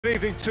Good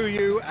evening to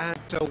you and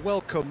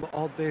welcome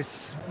on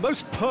this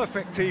most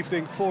perfect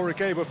evening for a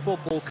game of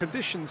football.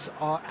 Conditions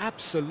are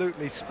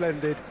absolutely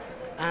splendid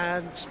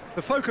and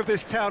the folk of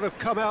this town have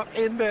come out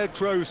in their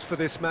droves for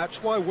this match.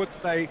 Why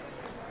wouldn't they?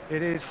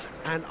 It is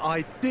an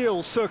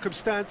ideal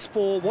circumstance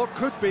for what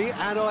could be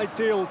an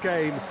ideal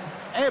game.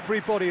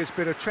 Everybody has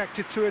been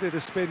attracted to it. It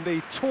has been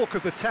the talk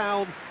of the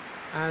town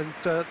and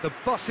the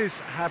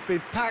buses have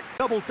been packed,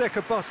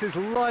 double-decker buses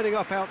lining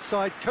up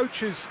outside.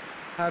 Coaches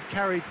have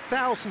carried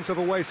thousands of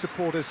away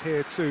supporters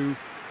here too,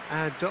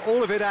 and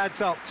all of it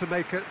adds up to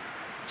make a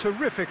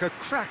terrific, a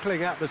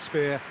crackling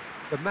atmosphere.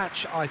 The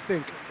match, I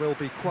think, will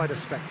be quite a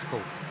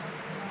spectacle.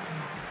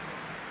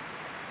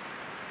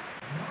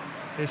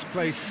 This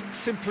place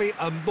simply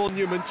a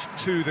monument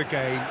to the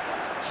game.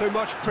 So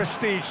much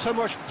prestige, so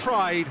much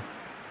pride,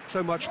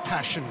 so much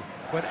passion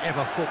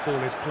whenever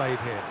football is played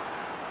here.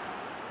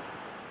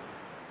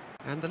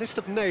 And the list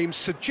of names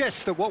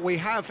suggests that what we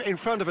have in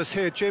front of us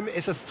here, Jim,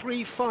 is a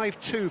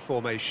 3-5-2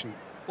 formation.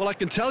 Well, I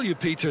can tell you,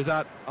 Peter,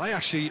 that I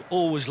actually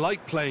always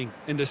like playing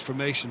in this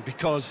formation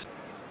because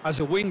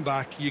as a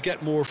wing-back, you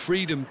get more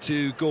freedom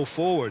to go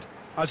forward.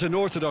 As an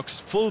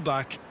orthodox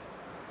full-back,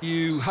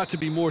 you had to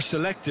be more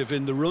selective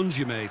in the runs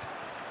you made.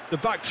 The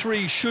back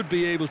three should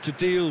be able to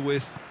deal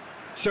with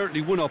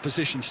certainly one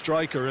opposition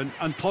striker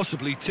and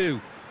possibly two.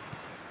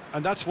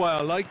 And that's why I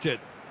liked it,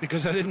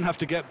 because I didn't have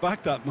to get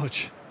back that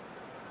much.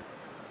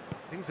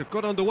 Things have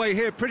got underway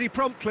here pretty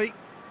promptly.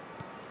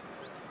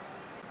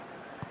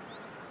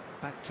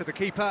 Back to the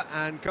keeper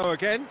and go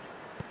again.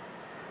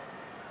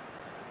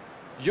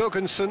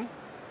 Jurgensen.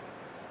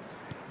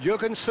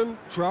 Jurgensen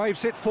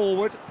drives it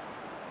forward.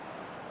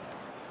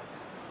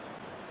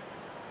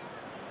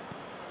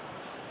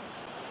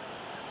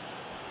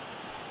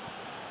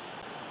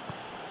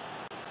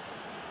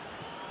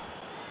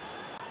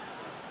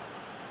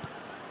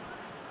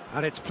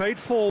 And it's played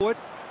forward.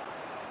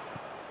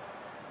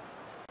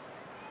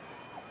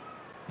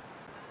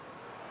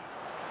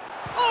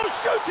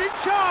 Shooting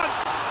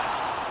chance!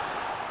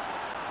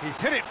 He's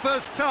hit it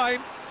first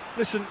time.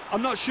 Listen,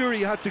 I'm not sure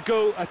he had to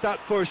go at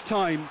that first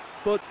time,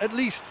 but at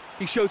least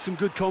he showed some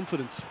good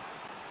confidence.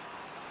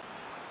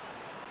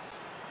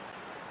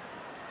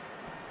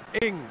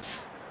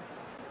 Ings.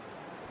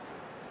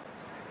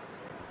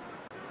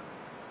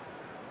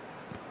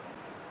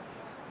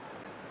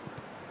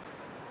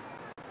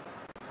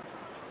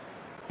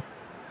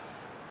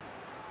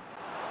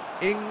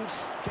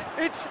 Ings.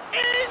 It's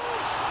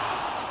Ings!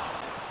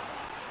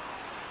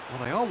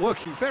 Well, they are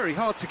working very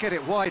hard to get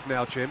it wide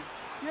now, Jim.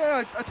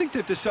 Yeah, I think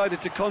they've decided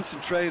to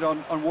concentrate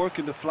on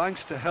working the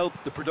flanks to help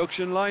the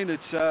production line.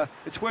 It's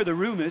where the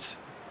room is.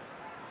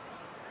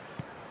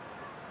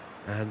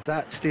 And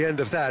that's the end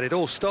of that. It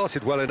all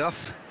started well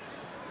enough.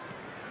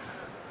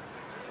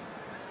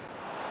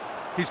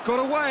 He's got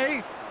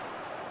away.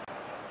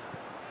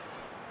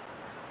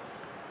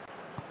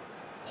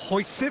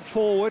 Hoists it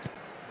forward.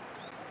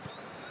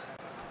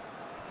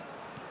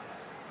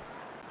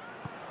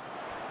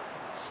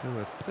 So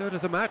a third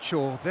of the match,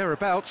 or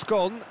thereabouts,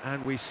 gone,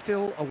 and we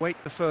still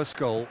await the first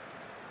goal.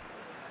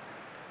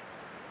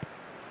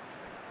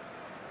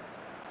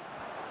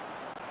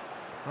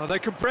 Oh, they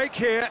can break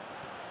here.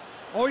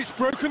 Oh, he's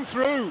broken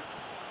through.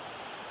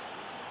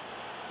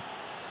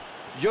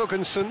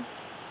 Jurgensen.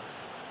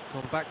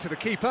 Gone back to the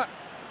keeper.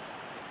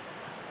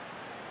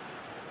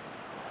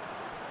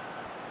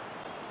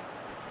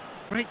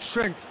 Great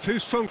strength, too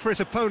strong for his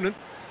opponent.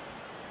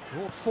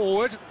 Brought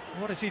forward.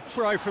 What does he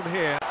try from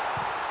here?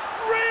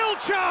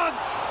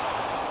 Chance!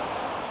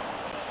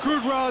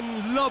 Good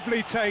run,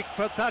 lovely take,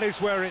 but that is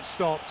where it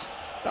stopped.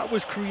 That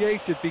was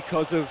created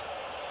because of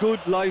good,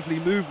 lively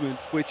movement,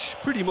 which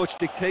pretty much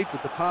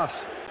dictated the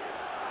pass.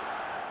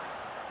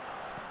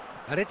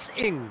 And it's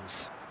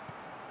Ings.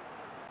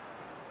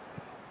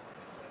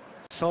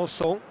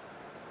 Sanson.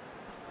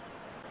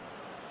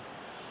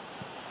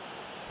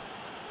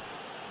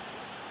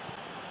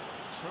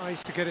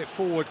 Tries to get it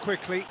forward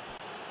quickly.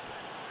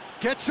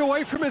 Gets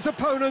away from his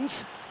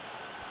opponent.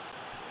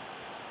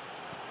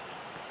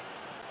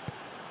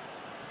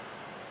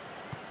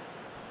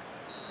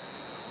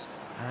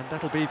 And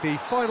that'll be the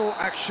final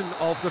action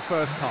of the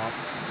first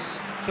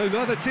half. So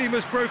neither team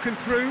has broken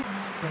through,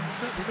 but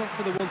certainly not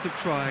for the want of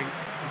trying.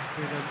 It's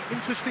been an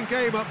interesting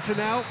game up to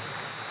now,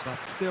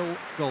 but still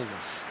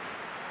goalless.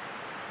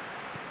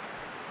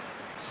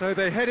 So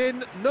they head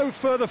in no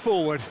further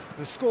forward.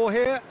 The score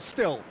here,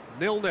 still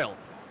 0-0.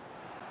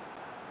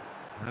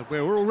 And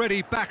we're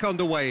already back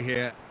underway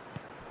here.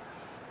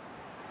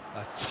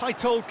 A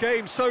tight old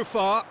game so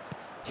far.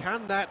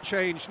 Can that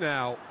change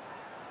now?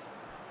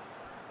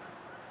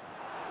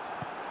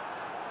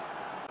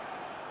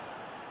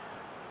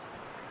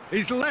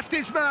 He's left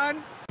his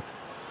man.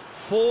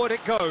 Forward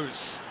it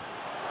goes.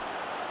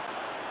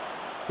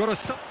 Got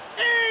a...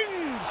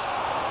 Ings!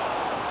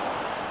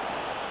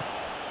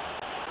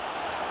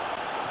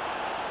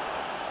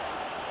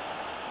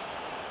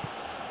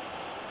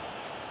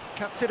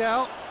 Cuts it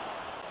out.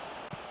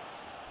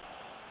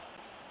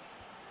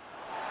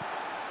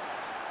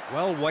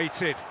 Well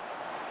weighted.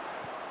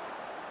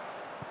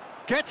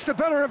 Gets the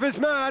better of his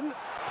man.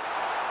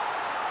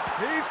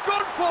 He's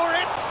gone for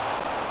it.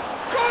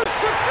 Goes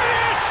to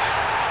finish.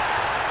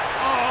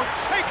 Oh,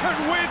 taken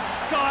with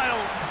style.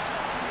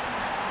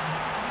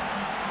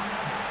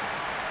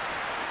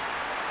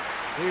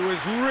 He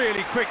was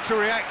really quick to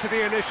react to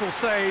the initial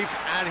save,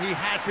 and he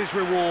has his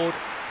reward.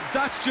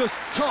 That's just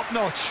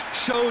top-notch.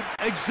 Showed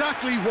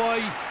exactly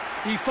why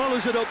he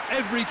follows it up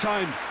every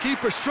time.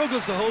 Keeper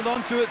struggles to hold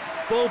on to it.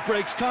 Ball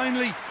breaks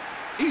kindly.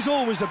 He's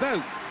always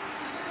about.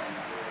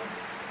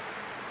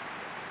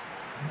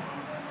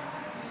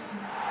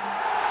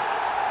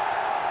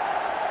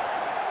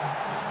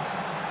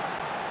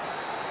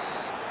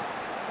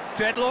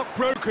 Deadlock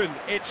broken.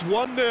 It's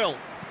 1-0.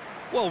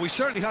 Well, we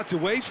certainly had to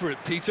wait for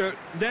it, Peter.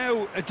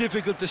 Now a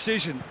difficult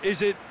decision.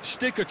 Is it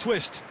stick or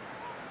twist?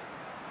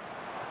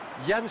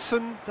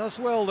 Janssen does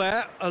well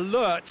there.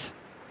 Alert.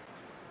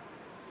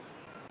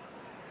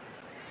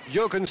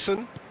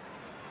 Jurgensen.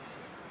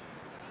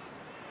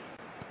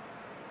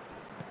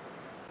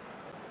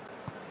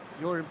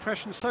 Your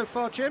impression so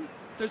far, Jim?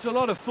 There's a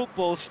lot of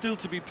football still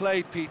to be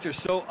played, Peter,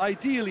 so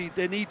ideally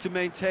they need to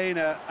maintain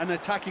an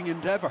attacking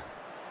endeavour.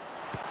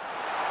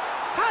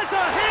 Has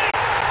a hit!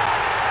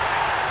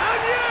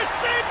 And yes,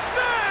 it's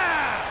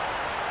there!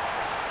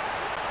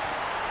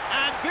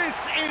 And this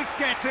is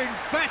getting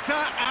better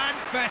and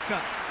better.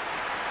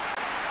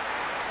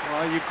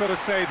 Well, you've got to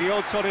say the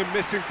odds on him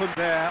missing from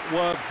there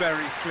were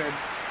very slim.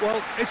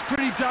 Well, it's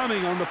pretty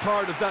damning on the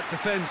part of that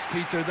defence,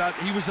 Peter, that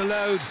he was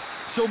allowed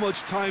so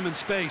much time and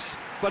space.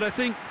 But I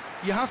think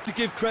you have to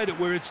give credit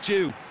where it's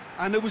due,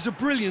 and it was a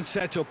brilliant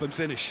setup and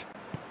finish.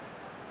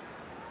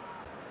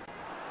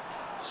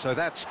 So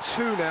that's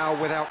 2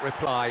 now without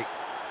reply.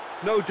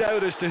 No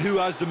doubt as to who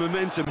has the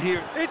momentum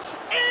here. It's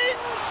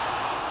Ings!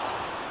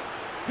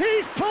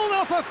 He's pulled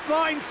off a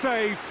fine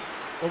save.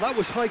 Well, that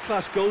was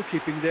high-class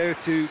goalkeeping there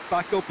to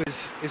back up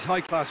his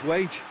high-class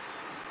wage.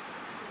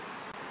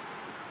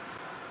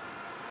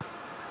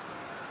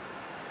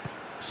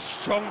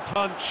 Strong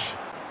punch.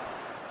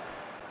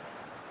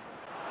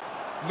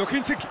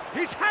 Looking to...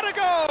 He's had a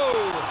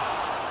go!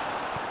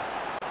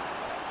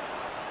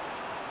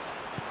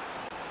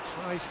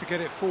 Tries to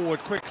get it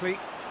forward quickly.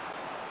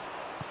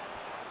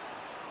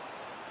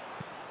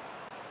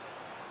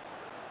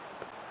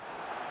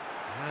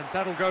 And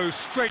that'll go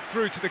straight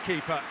through to the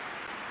keeper.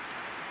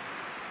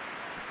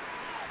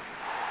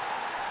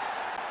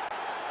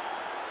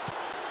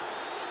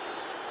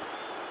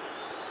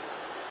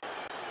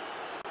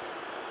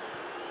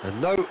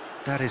 And no,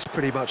 that is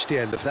pretty much the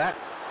end of that.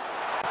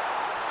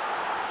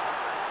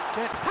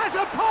 Has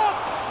a pop!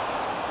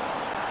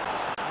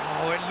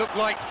 Oh, it looked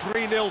like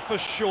 3-0 for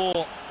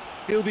sure.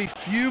 He'll be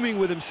fuming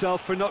with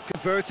himself for not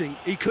converting.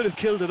 He could have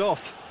killed it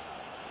off.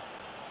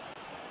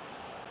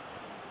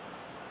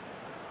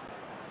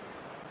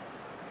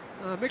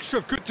 A mixture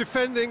of good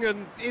defending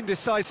and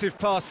indecisive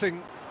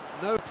passing.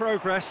 No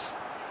progress.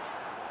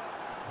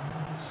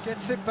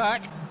 Gets it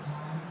back.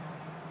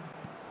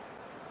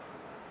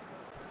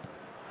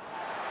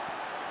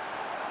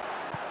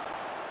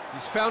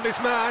 He's found his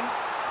man.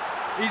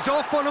 He's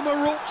off on a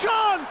maroon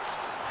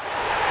chance!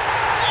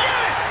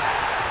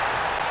 Yes!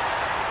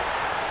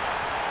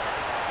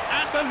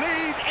 And the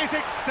lead is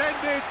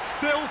extended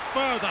still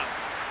further.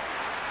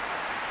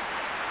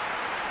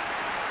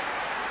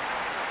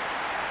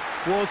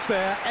 Was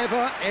there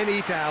ever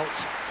any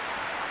doubt?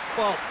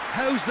 Well,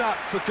 how's that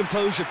for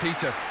composure,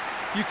 Peter?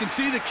 You can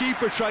see the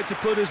keeper tried to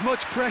put as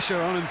much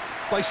pressure on him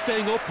by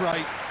staying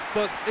upright,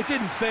 but it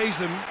didn't faze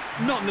him,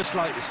 not in the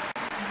slightest.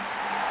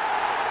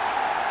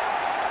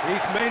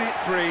 He's made it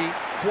 3.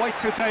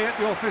 Quite a day at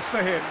the office for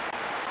him.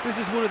 This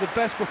is one of the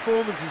best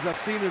performances I've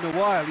seen in a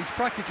while. He's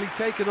practically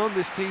taken on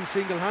this team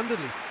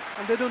single-handedly,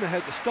 and they don't know how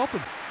to stop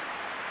him.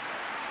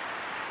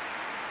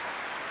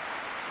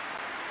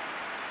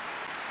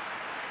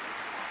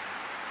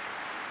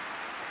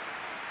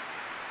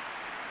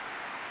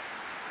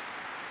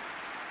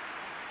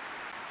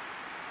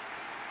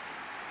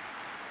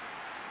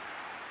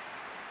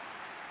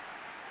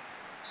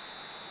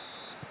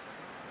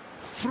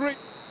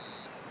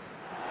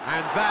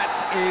 And that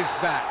is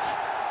that.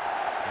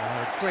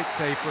 A great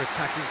day for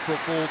attacking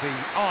football. The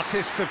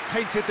artists have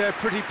painted their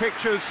pretty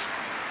pictures.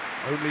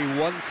 Only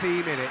one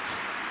team in it.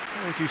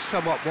 How would you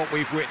sum up what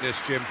we've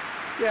witnessed, Jim?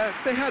 Yeah,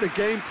 they had a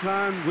game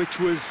plan which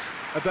was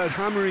about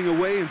hammering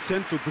away in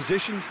central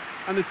positions,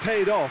 and it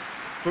paid off.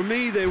 For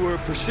me, they were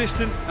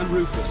persistent and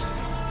ruthless.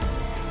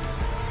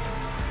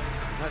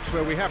 That's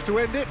where we have to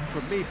end it.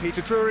 From me,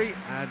 Peter Drury,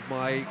 and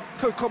my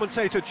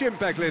co-commentator, Jim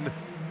Beglin.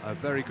 A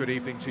very good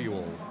evening to you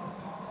all.